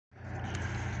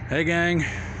Hey gang,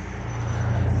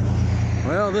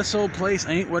 well, this old place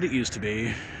ain't what it used to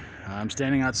be. I'm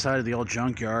standing outside of the old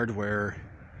junkyard where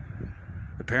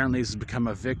apparently this has become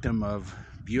a victim of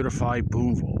beautify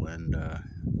Boonville. And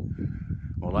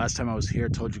well, last time I was here I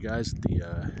told you guys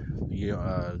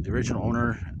the original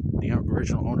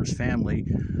owner's family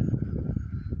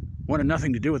wanted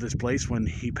nothing to do with this place when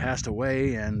he passed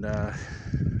away, and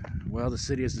well, the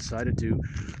city has decided to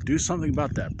do something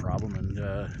about that problem. And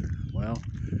well,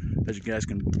 as you guys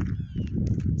can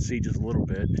see just a little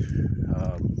bit,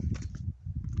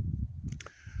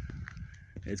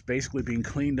 it's basically being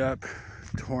cleaned up,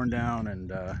 torn down,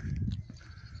 and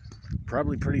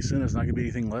probably pretty soon there's not going to be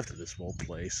anything left of this old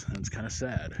place, and it's kind of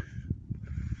sad.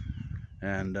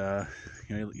 And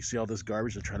you know, you see all this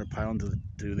garbage they're trying to pile into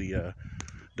the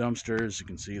dumpsters. You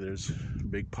can see there's a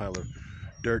big pile of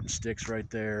dirt and sticks right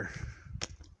there.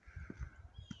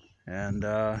 And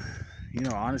you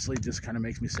know, honestly, it just kind of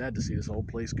makes me sad to see this old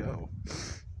place go.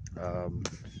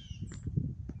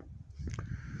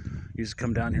 Used to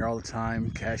come down here all the time,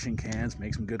 cash in cans,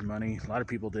 make some good money. A lot of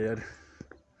people did.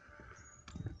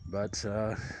 But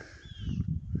well,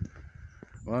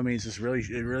 I mean, it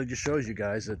really just shows you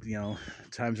guys that, you know,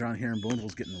 times around here in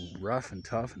Boonville's getting rough and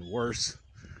tough and worse.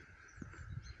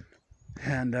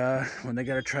 And when they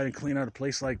got to try to clean out a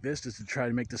place like this just to try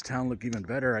to make this town look even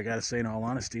better, I got to say, in all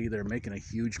honesty, they're making a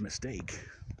huge mistake.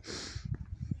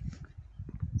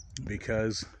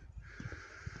 Because,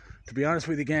 to be honest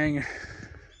with you, gang,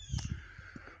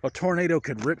 a tornado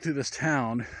could rip through this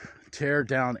town, tear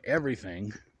down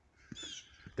everything.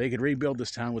 They could rebuild this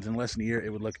town within less than a year.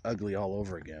 It would look ugly all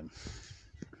over again.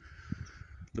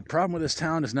 The problem with this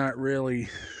town is not really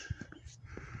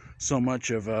so much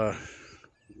of a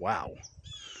wow.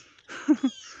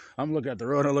 I'm looking at the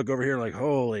road, I look over here like,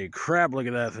 holy crap, look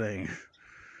at that thing.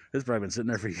 It's probably been sitting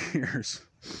there for years.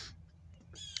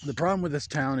 The problem with this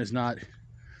town is not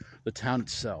the town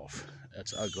itself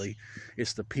that's ugly.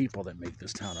 It's the people that make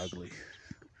this town ugly.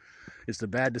 It's the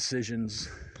bad decisions.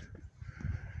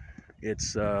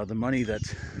 It's the money that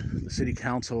the city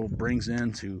council brings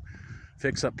in to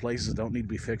fix up places that don't need to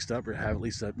be fixed up, or have at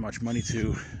least that much money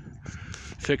to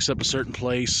fix up a certain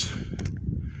place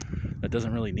that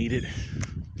doesn't really need it.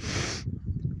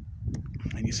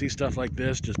 And you see stuff like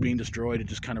this just being destroyed, it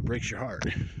just kind of breaks your heart.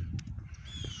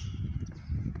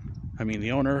 I mean,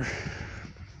 the owner's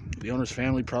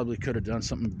family probably could have done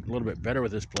something a little bit better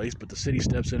with this place, but the city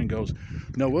steps in and goes,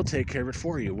 no, we'll take care of it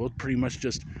for you. We'll pretty much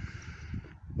just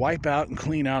wipe out and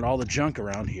clean out all the junk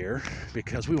around here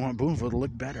because we want Boonville to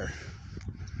look better.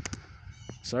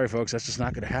 Sorry folks, that's just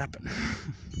not going to happen.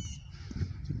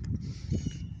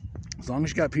 As long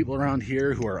as you got people around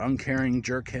here who are uncaring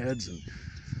jerkheads, and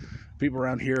people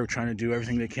around here who are trying to do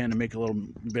everything they can to make a little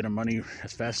bit of money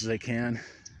as fast as they can,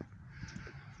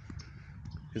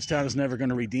 this town is never going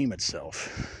to redeem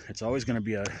itself. It's always going to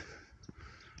be a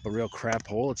real crap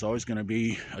hole. It's always going to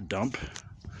be a dump.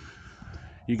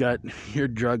 You got your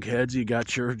drug heads, you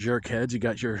got your jerk heads, you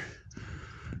got your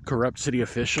corrupt city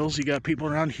officials, you got people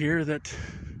around here that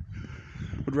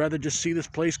would rather just see this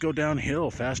place go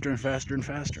downhill faster and faster and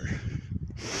faster.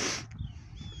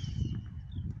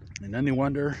 And then they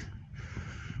wonder,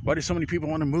 why do so many people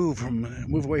want to move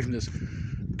away from this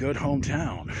good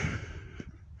hometown?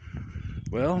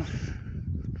 Well,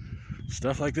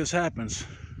 stuff like this happens.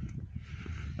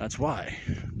 That's why.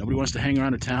 Nobody wants to hang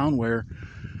around a town where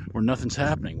nothing's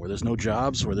happening, where there's no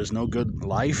jobs, where there's no good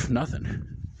life, nothing.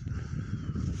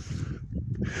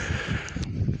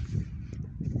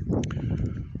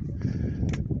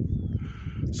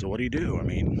 So what do you do? I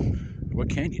mean, what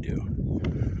can you do?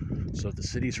 So if the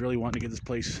city's really wanting to get this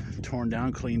place torn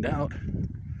down, cleaned out,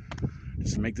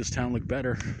 just to make this town look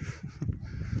better,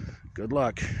 good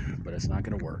luck, but it's not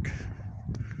going to work.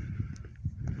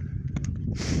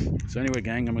 So anyway,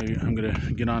 gang, I'm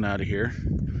gonna get on out of here.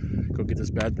 Go get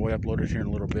this bad boy uploaded here in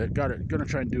a little bit. Gonna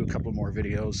try and do a couple more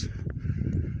videos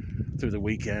through the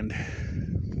weekend.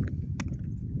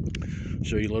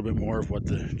 Show you a little bit more of what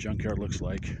the junkyard looks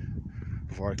like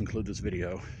before I conclude this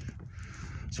video.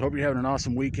 So hope you're having an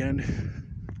awesome weekend,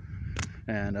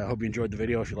 and I hope you enjoyed the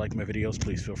video. If you like my videos,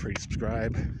 please feel free to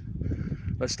subscribe.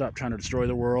 Let's stop trying to destroy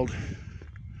the world.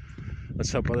 Let's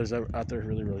help others out there who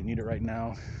really, really need it right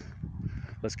now.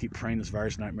 Let's keep praying this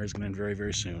virus nightmare is going to end very,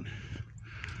 very soon.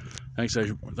 Thanks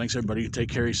everybody. Take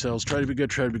care of yourselves. Try to be good.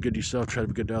 Try to be good to yourself. Try to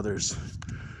be good to others.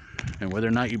 And whether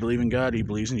or not you believe in God, He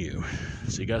believes in you.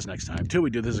 See you guys next time. Till we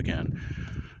do this again.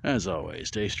 As always,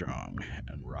 stay strong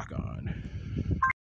and rock on.